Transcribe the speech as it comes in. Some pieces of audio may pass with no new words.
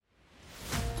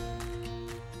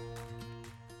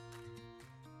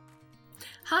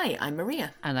Hi, I'm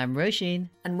Maria. And I'm Roisin.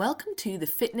 And welcome to the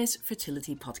Fitness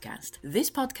Fertility Podcast.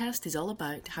 This podcast is all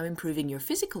about how improving your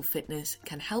physical fitness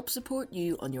can help support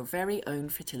you on your very own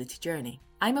fertility journey.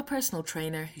 I'm a personal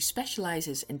trainer who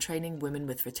specialises in training women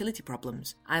with fertility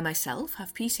problems. I myself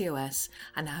have PCOS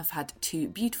and have had 2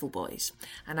 beautiful boys,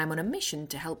 and I'm on a mission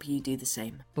to help you do the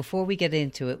same. Before we get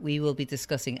into it, we will be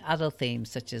discussing adult themes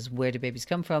such as where do babies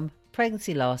come from,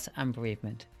 pregnancy loss and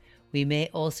bereavement. We may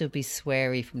also be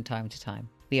sweary from time to time.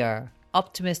 We are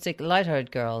optimistic, light-hearted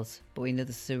girls, but we know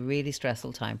this is a really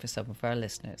stressful time for some of our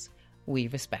listeners. We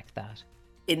respect that.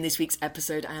 In this week's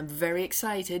episode, I am very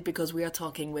excited because we are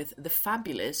talking with the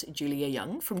fabulous Julia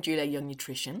Young from Julia Young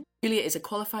Nutrition. Julia is a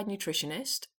qualified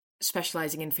nutritionist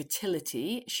specialising in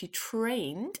fertility. She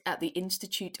trained at the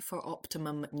Institute for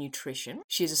Optimum Nutrition.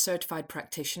 She is a certified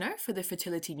practitioner for the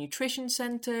Fertility Nutrition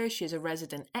Centre. She is a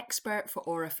resident expert for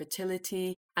Aura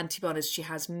Fertility. And to be honest, she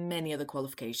has many other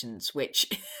qualifications, which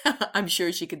I'm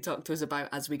sure she can talk to us about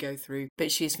as we go through.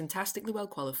 But she is fantastically well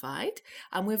qualified,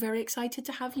 and we're very excited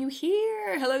to have you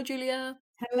here. Hello, Julia.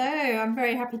 Hello, I'm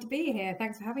very happy to be here.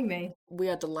 Thanks for having me. We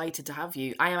are delighted to have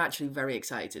you. I am actually very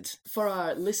excited. For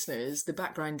our listeners, the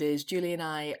background is Julie and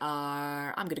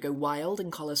I'm going to go wild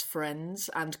and call us friends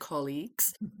and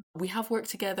colleagues. We have worked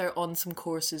together on some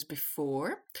courses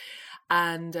before.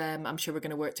 And I'm sure we're going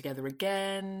to work together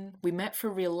again. We met for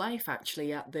real life,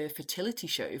 actually, at the fertility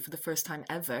show for the first time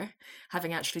ever,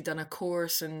 having actually done a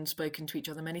course and spoken to each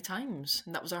other many times.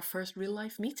 And that was our first real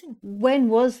life meeting. When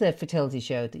was the fertility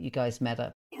show that you guys met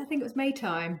at? I think it was May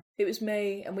time. It was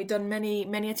May, and we'd done many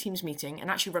a Teams meeting and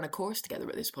actually run a course together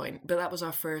at this point. But that was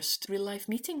our first real life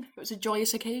meeting. It was a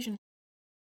joyous occasion.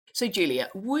 So Julia,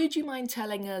 would you mind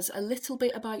telling us a little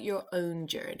bit about your own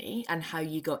journey and how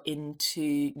you got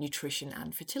into nutrition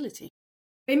and fertility?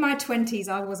 In my 20s,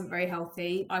 I wasn't very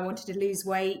healthy. I wanted to lose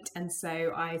weight, and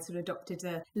so I sort of adopted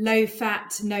a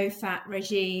low-fat, no-fat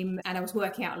regime, and I was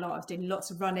working out a lot. I was doing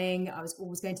lots of running. I was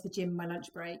always going to the gym in my lunch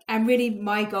break. And really,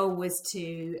 my goal was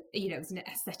to, it was an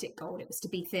aesthetic goal. It was to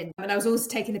be thin. And I was also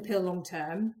taking the pill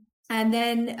long-term. And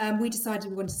then we decided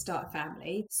we wanted to start a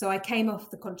family. So I came off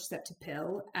the contraceptive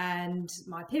pill and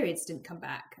my periods didn't come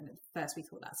back. And at first we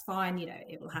thought that's fine,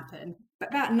 it will happen. But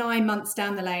about 9 months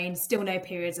down the lane, still no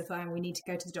periods. I thought we need to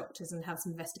go to the doctors and have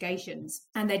some investigations.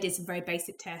 And they did some very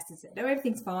basic tests and said, no,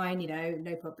 everything's fine,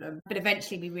 no problem. But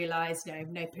eventually we realised,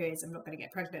 no periods, I'm not going to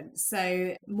get pregnant.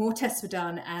 So more tests were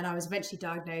done and I was eventually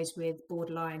diagnosed with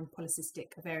borderline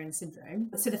polycystic ovarian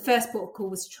syndrome. So the first port of call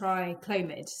was to try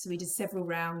Clomid. So we did several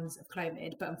rounds of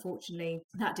Clomid, but unfortunately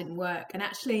that didn't work. And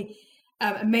actually,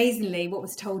 amazingly, what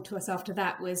was told to us after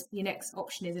that was your next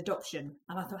option is adoption.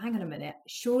 And I thought, hang on a minute,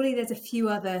 surely there's a few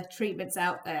other treatments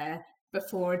out there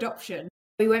before adoption.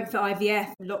 We went for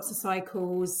IVF, lots of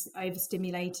cycles,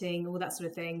 overstimulating, all that sort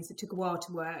of thing. So it took a while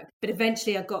to work. But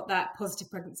eventually I got that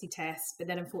positive pregnancy test, but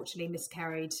then unfortunately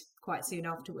miscarried quite soon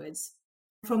afterwards.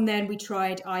 From then we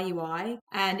tried IUI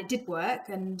and it did work,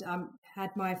 and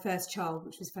had my first child,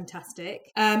 which was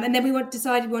fantastic. And then we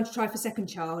decided we wanted to try for a second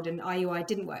child, and IUI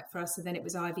didn't work for us, so then it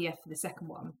was IVF for the second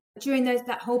one. During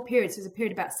that whole period, so it was a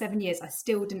period of about 7 years, I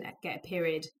still didn't get a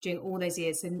period during all those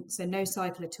years, so no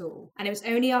cycle at all. And it was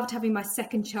only after having my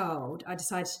second child, I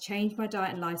decided to change my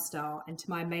diet and lifestyle, and to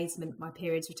my amazement, my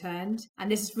periods returned. And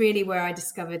this is really where I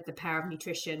discovered the power of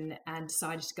nutrition and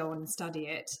decided to go on and study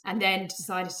it. And then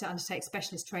decided to undertake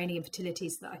specialist training in fertility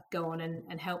so that I could go on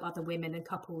and help other women and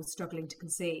couples struggling to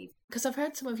conceive. Because I've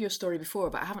heard some of your story before,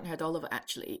 but I haven't heard all of it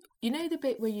actually. You know the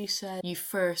bit where you said you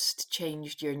first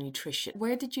changed your nutrition?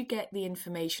 Where did you get the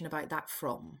information about that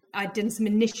from? I'd done some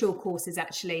initial courses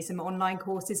actually, some online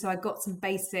courses, so I got some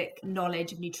basic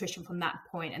knowledge of nutrition from that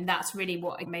point, and that's really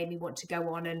what made me want to go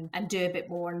on and do a bit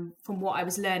more. And from what I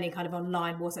was learning kind of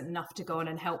online wasn't enough to go on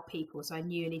and help people, so I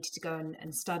knew I needed to go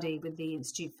and study with the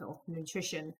Institute for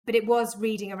Nutrition. But it was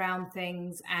reading around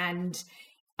things, and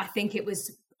I think it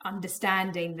was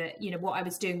understanding that what I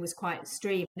was doing was quite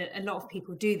extreme. A lot of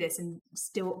people do this and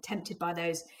still tempted by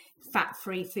those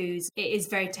fat-free foods. It is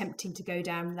very tempting to go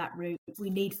down that route. We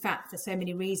need fat for so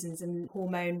many reasons, and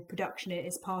hormone production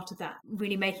is part of that.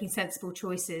 Really making sensible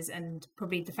choices, and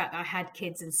probably the fact that I had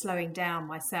kids and slowing down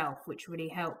myself, which really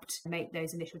helped make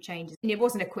those initial changes. And it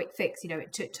wasn't a quick fix,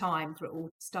 it took time for it all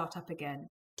to start up again.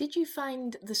 Did you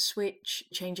find the switch,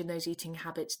 changing those eating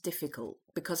habits, difficult?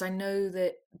 Because I know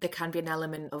that there can be an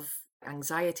element of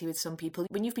anxiety with some people.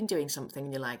 When you've been doing something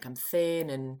and you're like, I'm thin,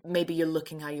 and maybe you're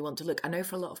looking how you want to look. I know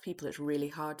for a lot of people it's really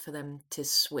hard for them to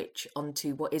switch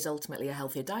onto what is ultimately a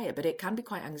healthier diet, but it can be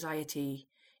quite anxiety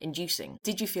inducing.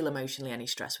 Did you feel emotionally any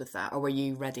stress with that, or were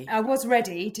you ready? I was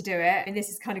ready to do it, and this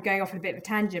is kind of going off on a bit of a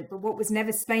tangent, but what was never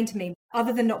explained to me,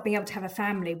 other than not being able to have a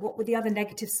family, what were the other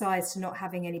negative sides to not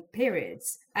having any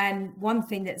periods? And one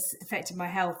thing that's affected my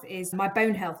health is my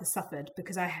bone health has suffered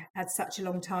because I had such a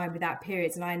long time without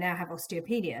periods, and I now have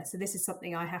osteopenia. So this is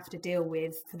something I have to deal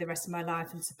with for the rest of my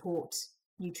life and support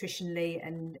nutritionally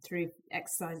and through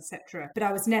exercise, etc. But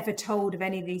I was never told of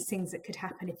any of these things that could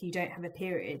happen if you don't have a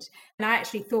period. And I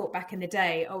actually thought back in the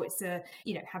day,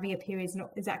 having a period is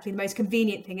not exactly the most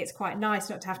convenient thing. It's quite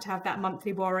nice not to have that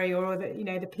monthly worry or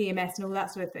the PMS and all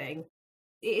that sort of thing.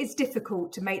 It is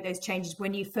difficult to make those changes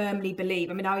when you firmly believe.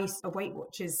 I mean, I used a Weight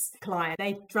Watchers client.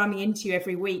 They drum me into you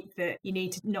every week that you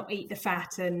need to not eat the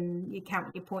fat and you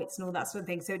count your points and all that sort of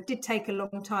thing. So it did take a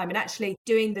long time. And actually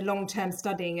doing the long-term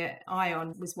studying at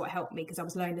ION was what helped me because I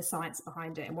was learning the science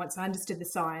behind it. And once I understood the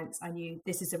science, I knew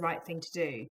this is the right thing to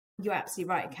do. You're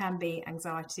absolutely right. It can be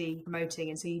anxiety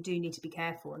promoting. And so you do need to be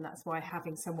careful. And that's why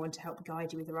having someone to help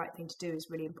guide you with the right thing to do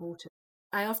is really important.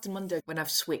 I often wonder when I've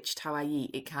switched how I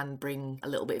eat, it can bring a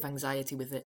little bit of anxiety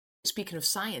with it. Speaking of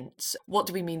science, what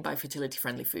do we mean by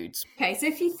fertility-friendly foods? Okay, so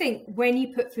if you think when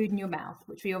you put food in your mouth,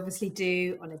 which we obviously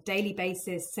do on a daily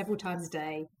basis, several times a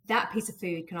day, that piece of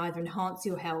food can either enhance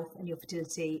your health and your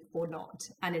fertility or not.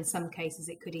 And in some cases,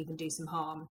 it could even do some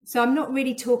harm. So I'm not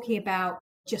really talking about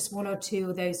just one or two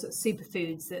of those sort of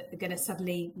superfoods that are going to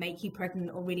suddenly make you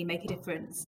pregnant or really make a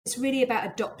difference. It's really about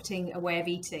adopting a way of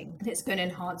eating that's going to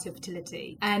enhance your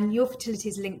fertility. And your fertility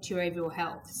is linked to your overall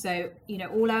health. So,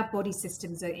 all our body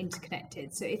systems are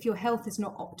interconnected. So if your health is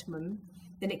not optimum,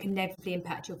 then it can negatively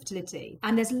impact your fertility.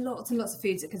 And there's lots and lots of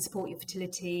foods that can support your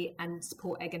fertility and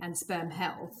support egg and sperm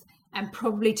health. And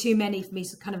probably too many for me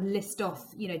to kind of list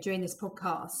off, during this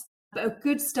podcast. But a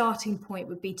good starting point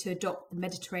would be to adopt the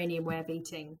Mediterranean way of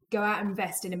eating. Go out and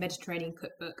invest in a Mediterranean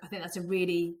cookbook. I think that's a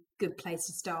really good place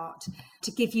to start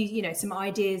to give you, some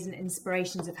ideas and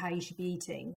inspirations of how you should be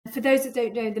eating. For those that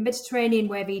don't know, the Mediterranean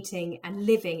way of eating and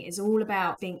living is all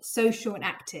about being social and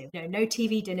active. No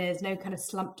TV dinners, no kind of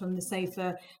slumped on the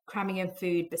sofa, cramming in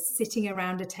food, but sitting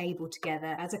around a table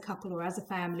together as a couple or as a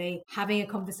family, having a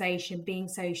conversation, being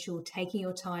social, taking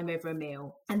your time over a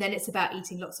meal. And then it's about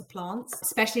eating lots of plants,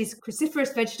 especially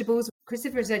cruciferous vegetables.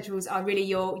 Cruciferous vegetables are really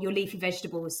your leafy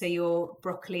vegetables, so your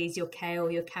broccolis, your kale,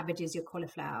 your cabbages, your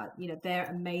cauliflower. They're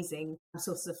amazing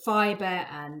sources of fibre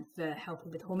and for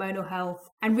helping with hormonal health.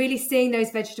 And really seeing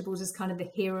those vegetables as kind of the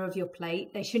hero of your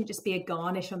plate. They shouldn't just be a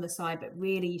garnish on the side, but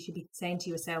really you should be saying to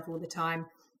yourself all the time,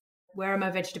 where are my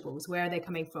vegetables? Where are they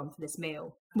coming from for this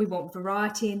meal? We want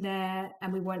variety in there,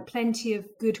 and we want plenty of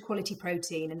good quality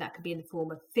protein, and that could be in the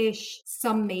form of fish,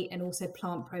 some meat, and also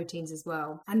plant proteins as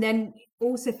well. And then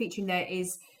also featuring there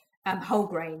is whole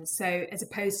grains, so as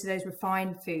opposed to those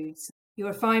refined foods. Your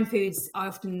refined foods, I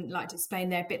often like to explain,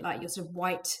 they're a bit like your sort of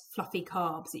white fluffy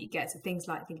carbs that you get. So things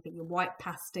like, think of your white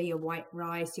pasta, your white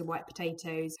rice, your white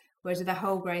potatoes. Whereas with the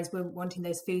whole grains, we're wanting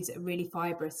those foods that are really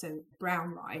fibrous, so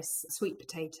brown rice, sweet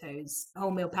potatoes,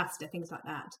 wholemeal pasta, things like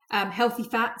that. Healthy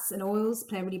fats and oils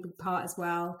play a really big part as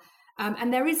well.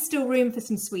 And there is still room for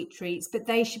some sweet treats, but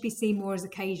they should be seen more as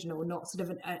occasional, not sort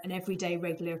of an everyday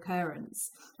regular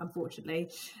occurrence,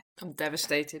 unfortunately. I'm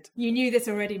devastated. You knew this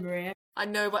already, Maria. I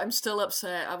know, but I'm still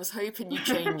upset. I was hoping you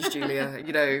changed,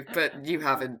 Julia, but you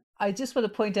haven't. I just want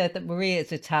to point out that Maria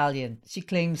is Italian. She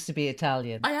claims to be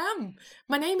Italian. I am.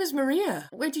 My name is Maria.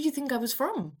 Where did you think I was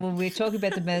from? When we're talking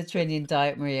about the Mediterranean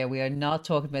diet, Maria, we are not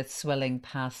talking about swelling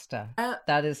pasta.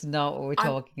 That is not what we're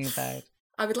talking about.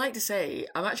 I would like to say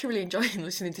I'm actually really enjoying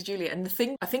listening to Julia, and the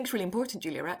thing I think is really important,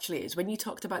 Julia, actually is when you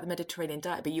talked about the Mediterranean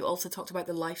diet, but you also talked about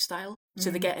the lifestyle.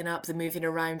 So the getting up, the moving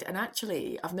around, and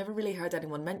actually I've never really heard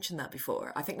anyone mention that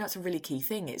before. I think that's a really key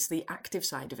thing. It's the active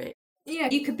side of it. Yeah,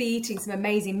 you could be eating some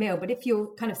amazing meal, but if you're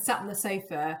kind of sat on the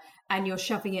sofa and you're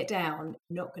shoving it down,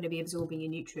 you're not going to be absorbing your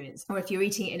nutrients. Or if you're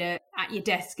eating it at your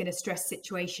desk in a stress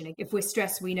situation, if we're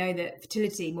stressed, we know that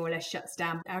fertility more or less shuts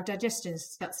down. Our digestion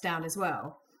shuts down as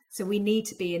well. So we need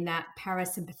to be in that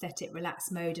parasympathetic relaxed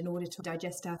mode in order to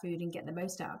digest our food and get the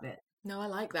most out of it. No, I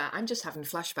like that. I'm just having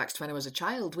flashbacks to when I was a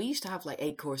child. We used to have like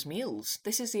 8-course meals.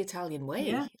 This is the Italian way.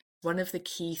 Yeah. One of the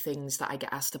key things that I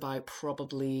get asked about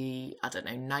probably,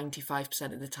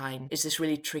 95% of the time is this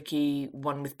really tricky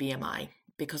one with BMI.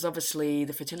 Because obviously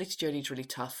the fertility journey is really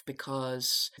tough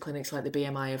because clinics like the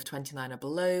BMI of 29 or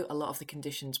below, a lot of the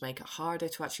conditions make it harder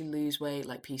to actually lose weight,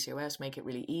 like PCOS make it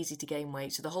really easy to gain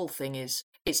weight. So the whole thing is,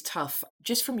 it's tough.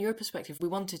 Just from your perspective, we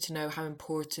wanted to know how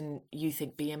important you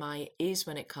think BMI is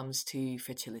when it comes to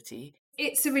fertility.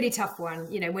 It's a really tough one.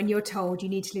 When you're told you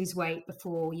need to lose weight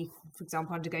before you, for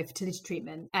example, undergo fertility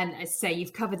treatment. And as I say,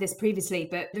 you've covered this previously,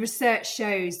 but the research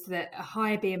shows that a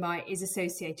higher BMI is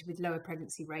associated with lower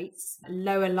pregnancy rates,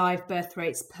 lower live birth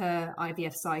rates per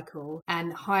IVF cycle,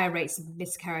 and higher rates of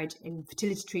miscarriage in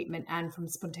fertility treatment and from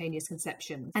spontaneous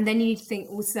conception. And then you need to think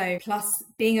also, plus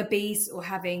being obese or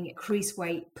having increased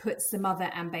weight puts the mother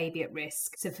and baby at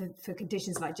risk. So for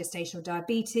conditions like gestational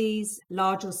diabetes,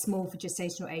 large or small for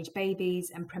gestational age babies,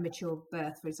 and premature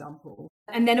birth, for example.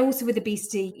 And then also with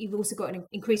obesity, you've also got an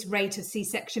increased rate of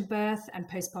C-section birth and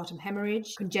postpartum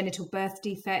hemorrhage, congenital birth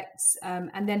defects,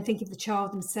 and then think of the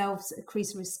child themselves,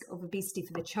 increased risk of obesity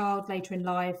for the child later in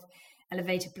life,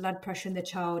 elevated blood pressure in the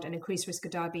child, and increased risk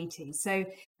of diabetes. So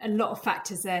a lot of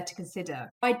factors there to consider.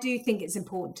 I do think it's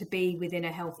important to be within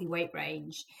a healthy weight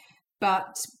range,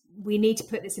 but we need to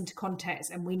put this into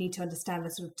context and we need to understand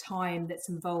the sort of time that's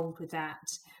involved with that.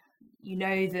 You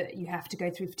know that you have to go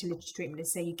through fertility treatment and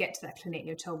say you get to that clinic and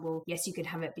you're told, well, yes, you can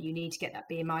have it, but you need to get that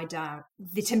BMI down.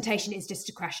 The temptation is just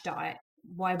to crash diet.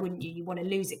 Why wouldn't you? You want to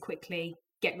lose it quickly,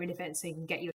 get rid of it so you can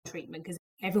get your treatment, because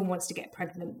everyone wants to get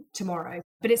pregnant tomorrow.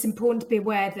 But it's important to be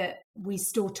aware that we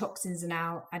store toxins in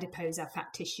our adipose, our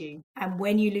fat tissue. And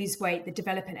when you lose weight, the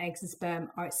developing eggs and sperm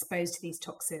are exposed to these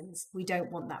toxins. We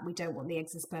don't want that. We don't want the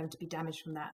eggs and sperm to be damaged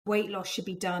from that. Weight loss should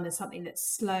be done as something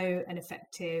that's slow and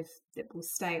effective, that will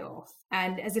stay off.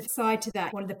 And as a side to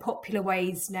that, one of the popular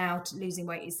ways now to losing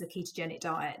weight is the ketogenic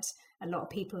diet. A lot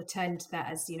of people are turned to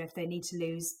that as, if they need to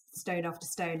lose stone after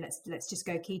stone, let's just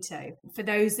go keto. For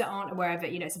those that aren't aware of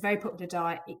it, it's a very popular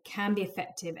diet. It can be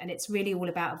effective, and it's really all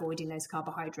about avoiding those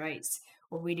carbohydrates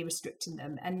or really restricting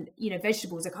them. And,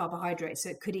 vegetables are carbohydrates, so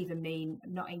it could even mean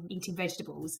not eating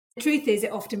vegetables. The truth is,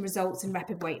 it often results in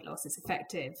rapid weight loss. It's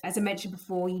effective. As I mentioned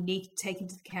before, you need to take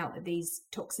into account that these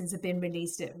toxins have been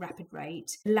released at a rapid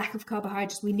rate. Lack of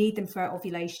carbohydrates, we need them for our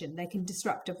ovulation. They can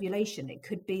disrupt ovulation. It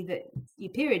could be that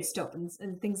your periods stop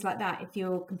and things like that if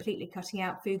you're completely cutting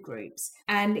out food groups.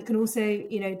 And it can also,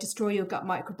 destroy your gut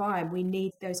microbiome. We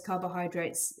need those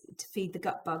carbohydrates to feed the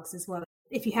gut bugs as well.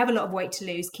 If you have a lot of weight to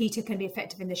lose, keto can be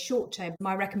effective in the short term.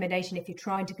 My recommendation, if you're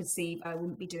trying to conceive, I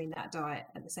wouldn't be doing that diet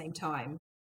at the same time.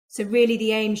 So really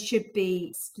the aim should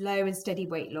be slow and steady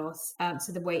weight loss,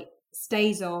 so the weight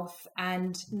stays off,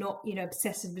 and not,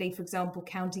 obsessively, for example,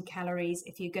 counting calories.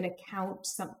 If you're going to count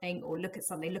something or look at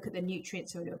something, look at the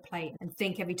nutrients on your plate and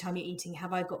think every time you're eating,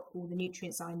 have I got all the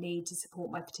nutrients I need to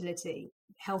support my fertility?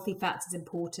 Healthy fats is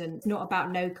important. It's not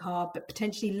about no carb, but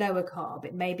potentially lower carb.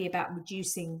 It may be about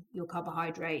reducing your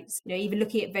carbohydrates. Even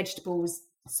looking at vegetables,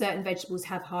 certain vegetables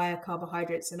have higher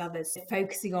carbohydrates than others.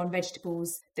 Focusing on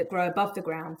vegetables that grow above the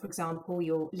ground, for example,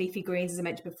 your leafy greens, as I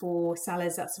mentioned before,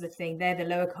 salads, that sort of thing, they're the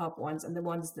lower carb ones. And the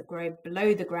ones that grow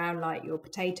below the ground, like your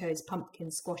potatoes,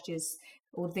 pumpkins, squashes,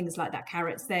 or things like that,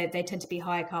 carrots, they tend to be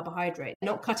higher carbohydrate.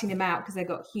 Not cutting them out because they've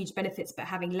got huge benefits, but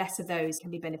having less of those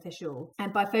can be beneficial.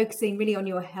 And by focusing really on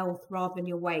your health rather than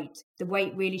your weight, the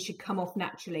weight really should come off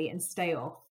naturally and stay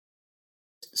off.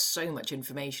 So much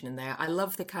information in there. I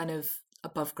love the kind of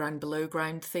above ground, below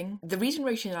ground thing. The reason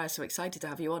Rachel and I are so excited to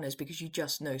have you on is because you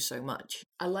just know so much.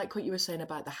 I like what you were saying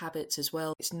about the habits as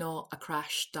well. It's not a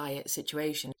crash diet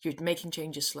situation. You're making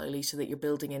changes slowly so that you're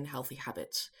building in healthy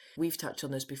habits. We've touched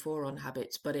on this before on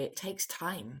habits, but it takes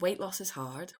time. Weight loss is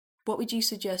hard. What would you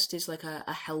suggest is like a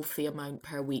healthy amount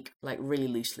per week, like really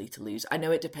loosely to lose? I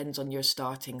know it depends on your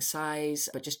starting size,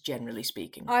 but just generally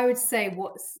speaking. I would say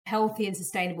what's healthy and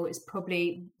sustainable is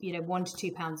probably, 1 to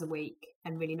 2 pounds a week,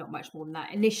 and really not much more than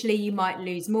that. Initially, you might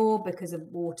lose more because of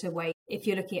water weight. If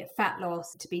you're looking at fat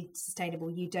loss to be sustainable,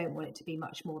 you don't want it to be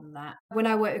much more than that. When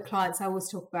I work with clients, I always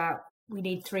talk about we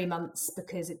need 3 months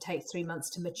because it takes 3 months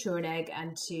to mature an egg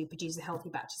and to produce a healthy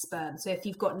batch of sperm. So if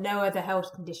you've got no other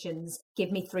health conditions,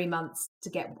 give me 3 months to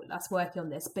get us working on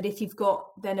this. But if you've got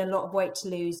then a lot of weight to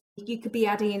lose, you could be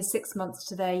adding in 6 months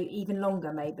to there, even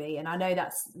longer maybe. And I know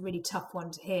that's a really tough one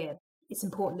to hear. It's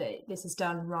important that this is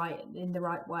done right, in the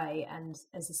right way, and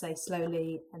as I say,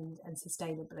 slowly and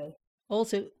sustainably.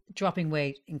 Also, dropping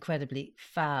weight incredibly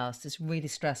fast is really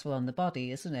stressful on the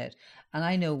body, isn't it? And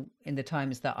I know in the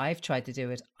times that I've tried to do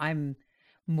it, I'm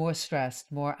more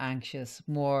stressed, more anxious,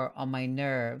 more on my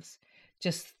nerves,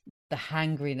 just the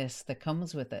hangriness that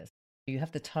comes with it. You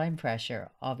have the time pressure,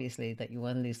 obviously, that you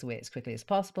want to lose the weight as quickly as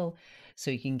possible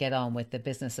so you can get on with the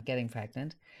business of getting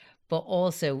pregnant. But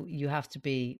also you have to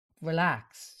be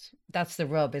relaxed. That's the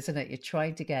rub, isn't it? You're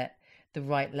trying to get the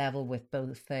right level with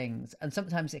both things. And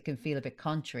sometimes it can feel a bit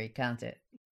contrary, can't it?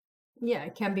 Yeah,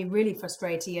 it can be really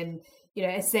frustrating. And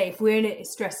As I say, if we're in a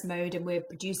stress mode and we're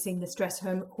producing the stress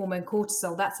hormone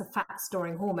cortisol, that's a fat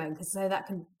storing hormone, because so that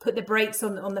can put the brakes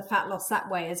on the fat loss that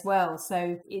way as well.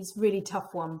 So it's really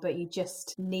tough one, but you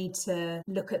just need to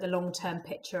look at the long-term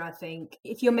picture. I think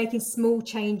if you're making small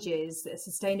changes that are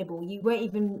sustainable, you won't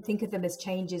even think of them as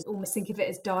changes, almost think of it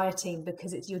as dieting,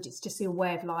 because it's just your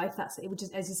way of life. It would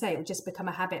just, as you say, it would just become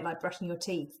a habit, like brushing your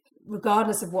teeth.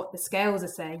 Regardless of what the scales are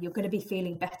saying, you're going to be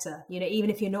feeling better.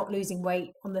 Even if you're not losing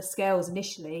weight on the scales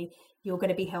initially, you're going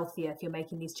to be healthier. If you're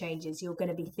making these changes, you're going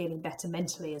to be feeling better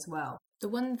mentally as well. The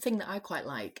one thing that I quite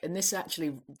like, and this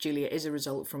actually, Julia, is a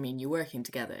result from me and you working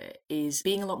together, is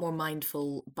being a lot more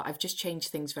mindful, but I've just changed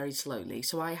things very slowly.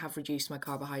 So I have reduced my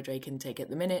carbohydrate intake at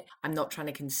the minute. I'm not trying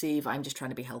to conceive, I'm just trying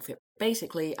to be healthy.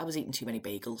 Basically, I was eating too many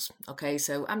bagels. Okay,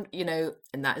 so and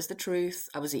that is the truth.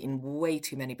 I was eating way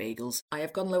too many bagels. I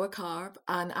have gone lower carb,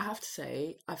 and I have to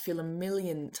say, I feel a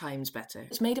million times better.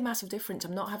 It's made a massive difference.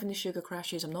 I'm not having the sugar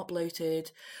crashes, I'm not bloated,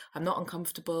 I'm not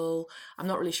uncomfortable, I'm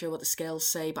not really sure what the scales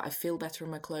say, but I feel better in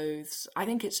my clothes. I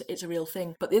think it's a real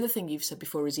thing. But the other thing you've said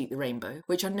before is eat the rainbow,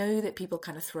 which I know that people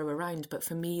kind of throw around, but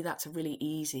for me, that's a really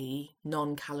easy,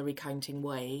 non-calorie counting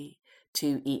way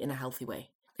to eat in a healthy way.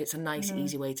 It's a nice,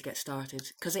 easy way to get started,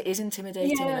 because it is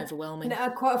intimidating and overwhelming. And I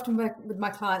quite often work with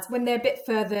my clients, when they're a bit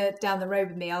further down the road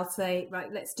with me, I'll say,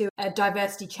 right, let's do a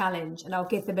diversity challenge, and I'll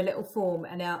give them a little form,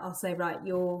 and I'll say, right,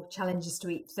 your challenge is to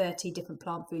eat 30 different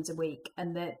plant foods a week.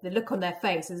 And the look on their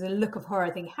face is a look of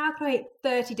horror, thinking, how can I eat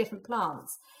 30 different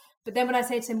plants? But then when I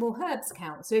say to them, well, herbs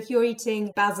count. So if you're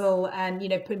eating basil and,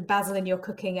 putting basil in your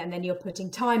cooking, and then you're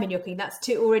putting thyme in your cooking, that's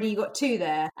two already, you got two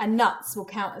there. And nuts will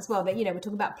count as well. But, we're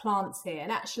talking about plants here.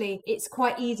 And actually, it's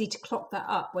quite easy to clock that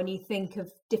up when you think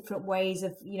of different ways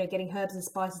of, getting herbs and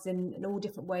spices in, and all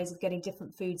different ways of getting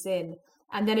different foods in.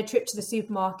 And then a trip to the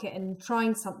supermarket and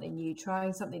trying something new,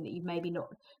 trying something that you've maybe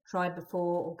not tried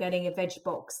before, or getting a veg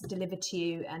box delivered to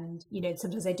you. And,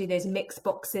 sometimes they do those mixed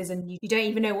boxes and you don't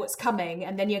even know what's coming.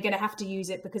 And then you're going to have to use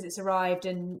it because it's arrived,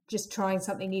 and just trying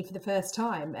something new for the first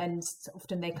time. And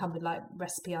often they come with like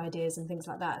recipe ideas and things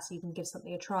like that, so you can give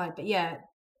something a try. But yeah,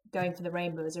 going for the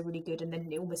rainbow is a really good, and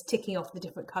then almost ticking off the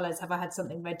different colours. Have I had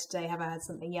something red today? Have I had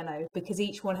something yellow? Because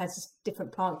each one has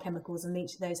different plant chemicals, and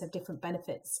each of those have different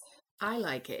benefits. I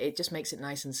like it. It just makes it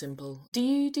nice and simple. Do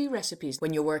you do recipes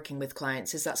when you're working with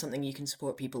clients? Is that something you can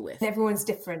support people with? Everyone's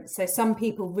different. So some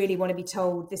people really want to be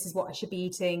told, this is what I should be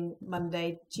eating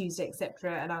Monday, Tuesday,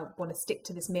 etc. And I want to stick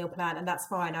to this meal plan, and that's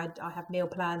fine. I have meal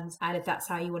plans, and if that's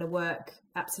how you want to work,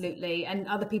 absolutely. And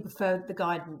other people prefer the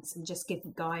guidance, and just give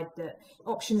the guide that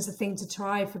options are things to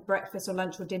try for breakfast or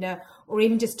lunch or dinner, or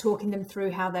even just talking them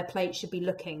through how their plate should be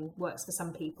looking works for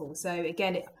some people. So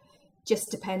again, it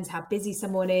just depends how busy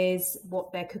someone is,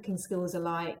 what their cooking skills are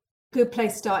like. Good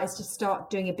place to start is to start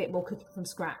doing a bit more cooking from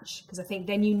scratch, because I think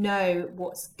then you know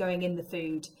what's going in the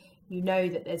food. You know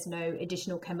that there's no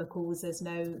additional chemicals, there's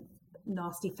no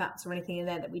nasty fats or anything in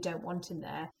there that we don't want in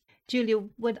there. Julia,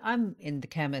 when I'm in the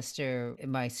chemist or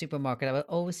in my supermarket, I will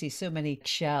always see so many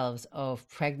shelves of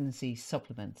pregnancy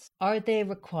supplements. Are they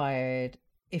required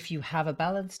if you have a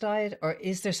balanced diet, or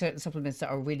is there certain supplements that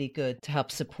are really good to help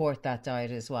support that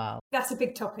diet as well? That's a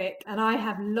big topic, and I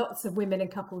have lots of women and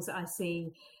couples that I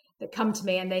see that come to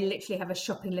me, and they literally have a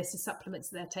shopping list of supplements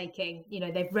that they're taking.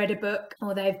 They've read a book,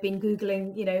 or they've been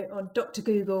Googling, on Dr.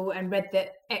 Google, and read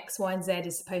that X, Y, and Z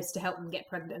is supposed to help them get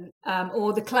pregnant.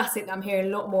 Or the classic that I'm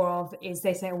hearing a lot more of is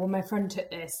they say, well, my friend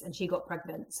took this and she got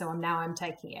pregnant, so I'm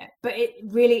taking it. But it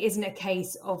really isn't a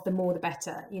case of the more the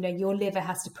better. Your liver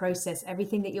has to process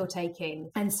everything that you're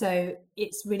taking. And so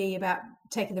it's really about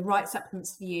taking the right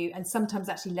supplements for you. And sometimes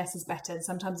actually less is better. And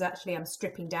sometimes actually I'm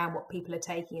stripping down what people are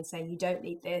taking and saying, you don't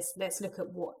need this. Let's look at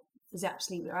what is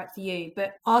actually right for you.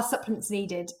 But are supplements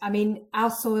needed? I mean, our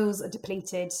soils are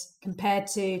depleted compared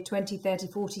to 20, 30,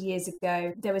 40 years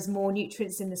ago. There was more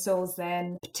nutrients in the soils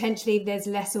then. Potentially there's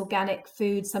less organic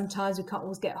food. Sometimes we can't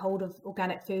always get hold of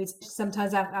organic foods.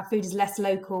 Sometimes our food is less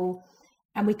local,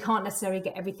 and we can't necessarily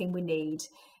get everything we need.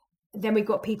 Then we've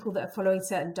got people that are following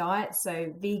certain diets.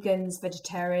 So vegans,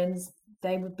 vegetarians,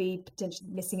 they would be potentially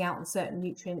missing out on certain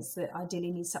nutrients that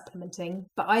ideally need supplementing.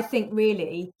 But I think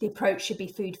really the approach should be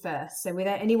food first. So with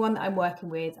anyone that I'm working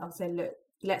with, I'll say, look,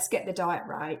 let's get the diet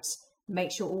right.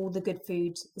 Make sure all the good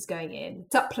food is going in.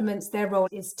 Supplements, their role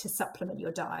is to supplement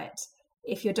your diet.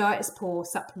 If your diet is poor,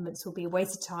 supplements will be a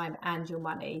waste of time and your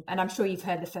money. And I'm sure you've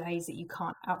heard the phrase that you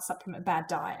can't out-supplement a bad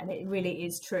diet, and it really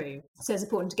is true. So it's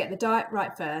important to get the diet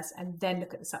right first and then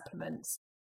look at the supplements.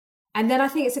 And then I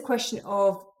think it's a question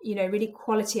of, really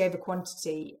quality over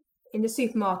quantity. In the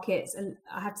supermarkets, and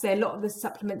I have to say a lot of the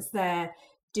supplements there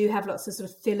do have lots of sort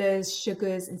of fillers,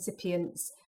 sugars,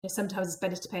 incipients. Sometimes it's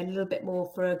better to pay a little bit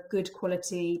more for a good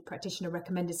quality practitioner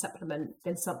recommended supplement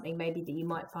than something maybe that you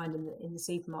might find in the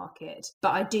supermarket.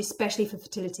 But I do, especially for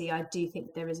fertility, I do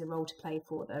think there is a role to play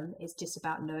for them. It's just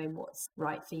about knowing what's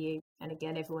right for you. And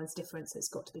again, everyone's different, so it's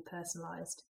got to be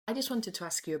personalised. I just wanted to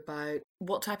ask you about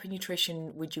what type of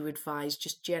nutrition would you advise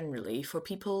just generally for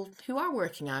people who are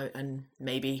working out and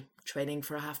maybe training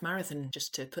for a half marathon,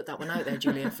 just to put that one out there,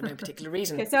 Julia, for no particular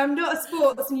reason. Okay, so I'm not a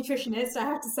sports nutritionist, I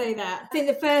have to say that. I think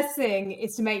the first thing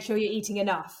is to make sure you're eating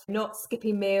enough, not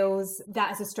skipping meals.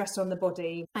 That is a stress on the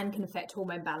body and can affect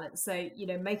hormone balance. So,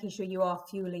 making sure you are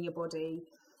fueling your body.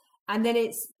 And then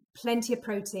it's plenty of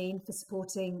protein for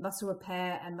supporting muscle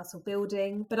repair and muscle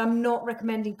building. But I'm not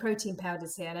recommending protein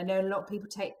powders here. And I know a lot of people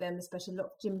take them, especially a lot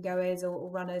of gym goers or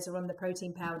runners are on the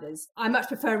protein powders. I much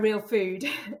prefer real food.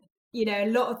 A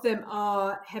lot of them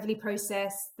are heavily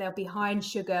processed. They'll be high in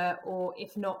sugar, or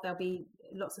if not, there'll be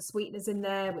lots of sweeteners in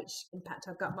there, which impact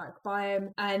our gut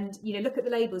microbiome. And, look at the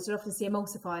labels. You'll often see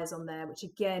emulsifiers on there, which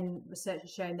again, research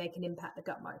has shown they can impact the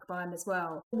gut microbiome as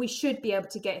well. We should be able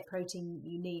to get the protein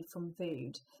you need from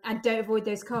food. And don't avoid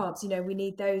those carbs. We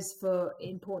need those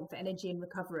important for energy and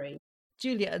recovery.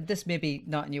 Julia, this may be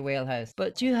not in your wheelhouse,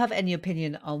 but do you have any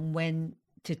opinion on when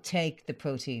to take the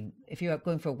protein if you're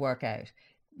going for a workout?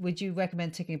 Would you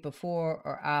recommend taking it before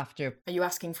or after? Are you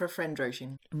asking for a friend,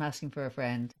 Roisin? I'm asking for a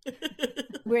friend.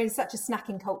 We're in such a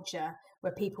snacking culture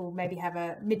where people maybe have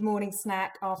a mid-morning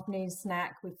snack, afternoon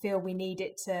snack. We feel we need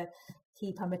it to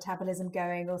keep our metabolism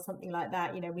going or something like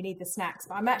that. We need the snacks.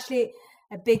 But I'm actually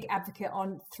a big advocate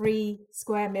on 3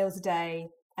 square meals a day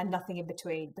and nothing in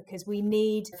between, because we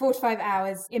need 4 to 5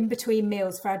 hours in between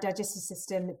meals for our digestive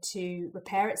system to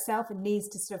repair itself. It needs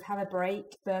to sort of have a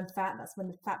break, burn fat. That's when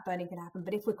the fat burning can happen.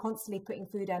 But if we're constantly putting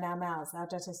food down our mouths, our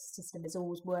digestive system is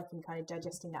always working, kind of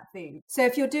digesting that food. So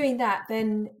if you're doing that,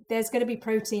 then there's going to be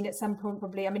protein at some point,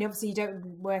 probably. I mean, obviously you don't be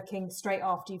working straight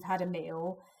after you've had a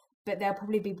meal, but there'll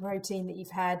probably be protein that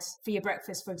you've had for your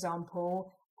breakfast, for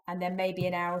example. And then maybe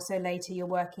an hour or so later you're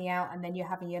working out, and then you're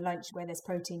having your lunch where there's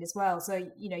protein as well. So,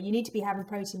 you need to be having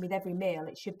protein with every meal.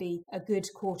 It should be a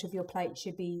good quarter of your plate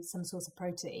should be some sort of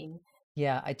protein.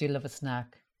 Yeah, I do love a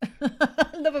snack.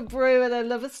 I love a brew and I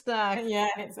love a snack. Yeah,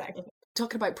 exactly.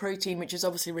 Talking about protein, which is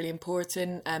obviously really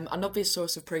important, an obvious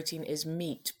source of protein is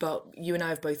meat, but you and I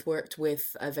have both worked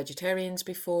with vegetarians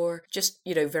before. Just,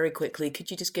 very quickly,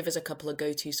 could you just give us a couple of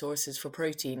go-to sources for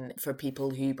protein for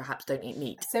people who perhaps don't eat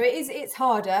meat? So it's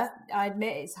harder. I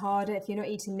admit it's harder if you're not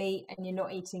eating meat and you're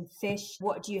not eating fish.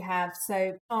 What do you have?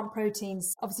 So plant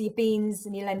proteins, obviously your beans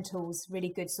and your lentils,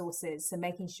 really good sources. So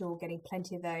making sure getting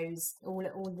plenty of those,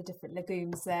 all the different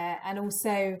legumes there. And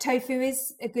also tofu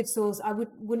is a good source. I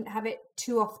wouldn't have it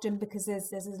too often because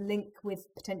there's a link with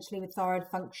potentially with thyroid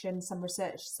function, some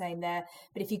research saying there.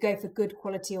 But if you go for good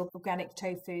quality or organic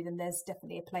tofu, then there's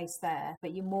definitely a place there.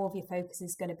 But more of your focus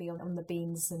is going to be on the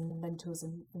beans and lentils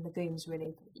and legumes,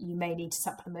 really. You may need to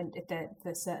supplement if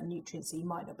there's certain nutrients that you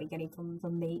might not be getting from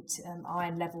meat.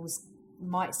 Iron levels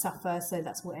might suffer, so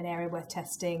that's an area worth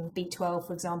testing. B12,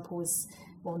 for example, is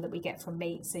one that we get from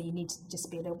meat, so you need to just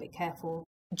be a little bit careful.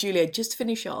 Julia, just to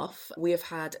finish off, we have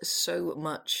had so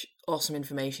much awesome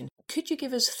information. Could you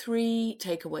give us 3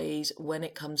 takeaways when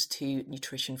it comes to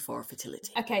nutrition for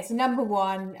fertility? Okay, so number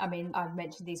 1, I mean, I've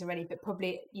mentioned these already, but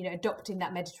probably, adopting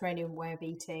that Mediterranean way of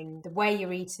eating, the way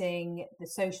you're eating, the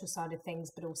social side of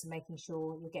things, but also making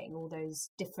sure you're getting all those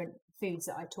different foods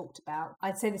that I talked about.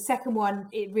 I'd say the second one,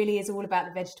 it really is all about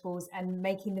the vegetables and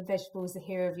making the vegetables the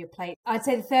hero of your plate. I'd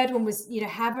say the third one was,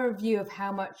 have a review of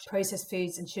how much processed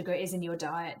foods and sugar is in your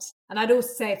diet. And I'd also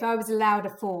say, if I was allowed a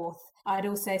fourth, I'd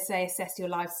also say assess your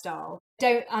lifestyle.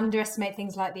 Don't underestimate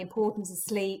things like the importance of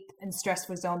sleep and stress,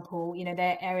 for example.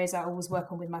 They're areas I always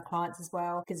work on with my clients as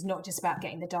well, because it's not just about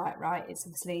getting the diet right. It's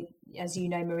obviously, as you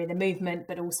know, Maria, the movement,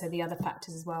 but also the other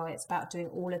factors as well. It's about doing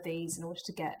all of these in order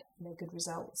to get good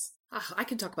results. I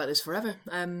can talk about this forever.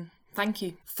 Thank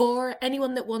you. For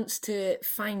anyone that wants to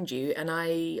find you, and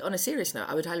on a serious note,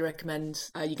 I would highly recommend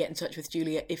you get in touch with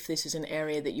Julia if this is an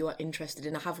area that you are interested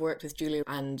in. I have worked with Julia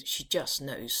and she just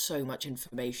knows so much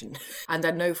information. And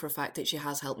I know for a fact that she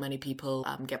has helped many people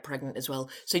get pregnant as well.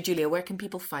 So Julia, where can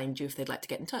people find you if they'd like to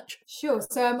get in touch? Sure.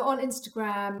 So I'm on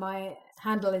Instagram. My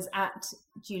handle is at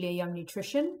Julia Young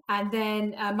Nutrition. And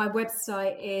then my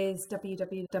website is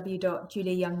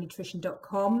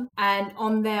www.juliayoungnutrition.com. And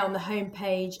on there, on the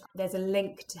homepage, there's a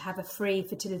link to have a free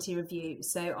fertility review.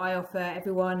 So I offer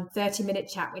everyone 30-minute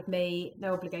chat with me,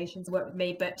 no obligation to work with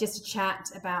me, but just a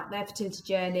chat about their fertility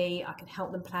journey. I can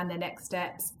help them plan their next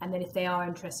steps. And then if they are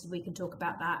interested, we can talk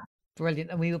about that.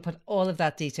 Brilliant. And we will put all of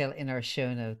that detail in our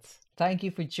show notes. Thank you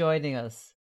for joining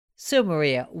us. So,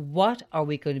 Maria, what are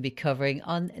we going to be covering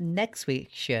on next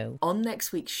week's show? On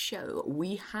next week's show,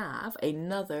 we have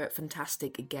another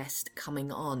fantastic guest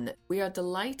coming on. We are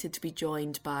delighted to be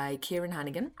joined by Kieran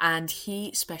Hannigan, and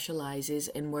he specialises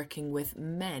in working with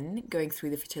men going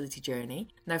through the fertility journey.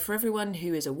 Now, for everyone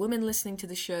who is a woman listening to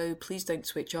the show, please don't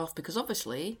switch off, because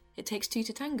obviously it takes two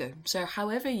to tango. So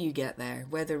however you get there,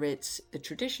 whether it's the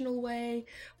traditional way,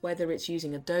 whether it's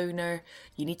using a donor,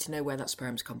 you need to know where that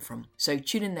sperm's come from. So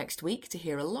tune in next week to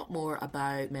hear a lot more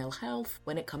about male health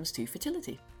when it comes to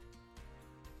fertility.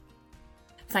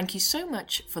 Thank you so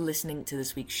much for listening to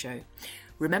this week's show.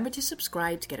 Remember to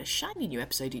subscribe to get a shiny new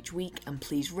episode each week, and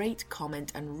please rate,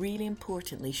 comment, and really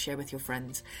importantly, share with your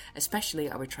friends, especially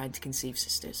our trying to conceive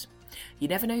sisters. You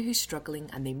never know who's struggling,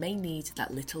 and they may need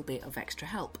that little bit of extra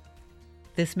help.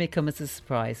 This may come as a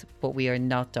surprise, but we are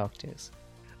not doctors.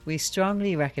 We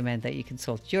strongly recommend that you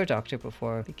consult your doctor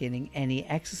before beginning any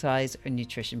exercise or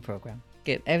nutrition program.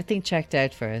 Get everything checked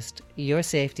out first. Your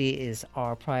safety is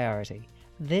our priority.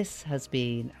 This has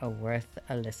been a Worth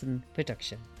a Listen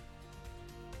production.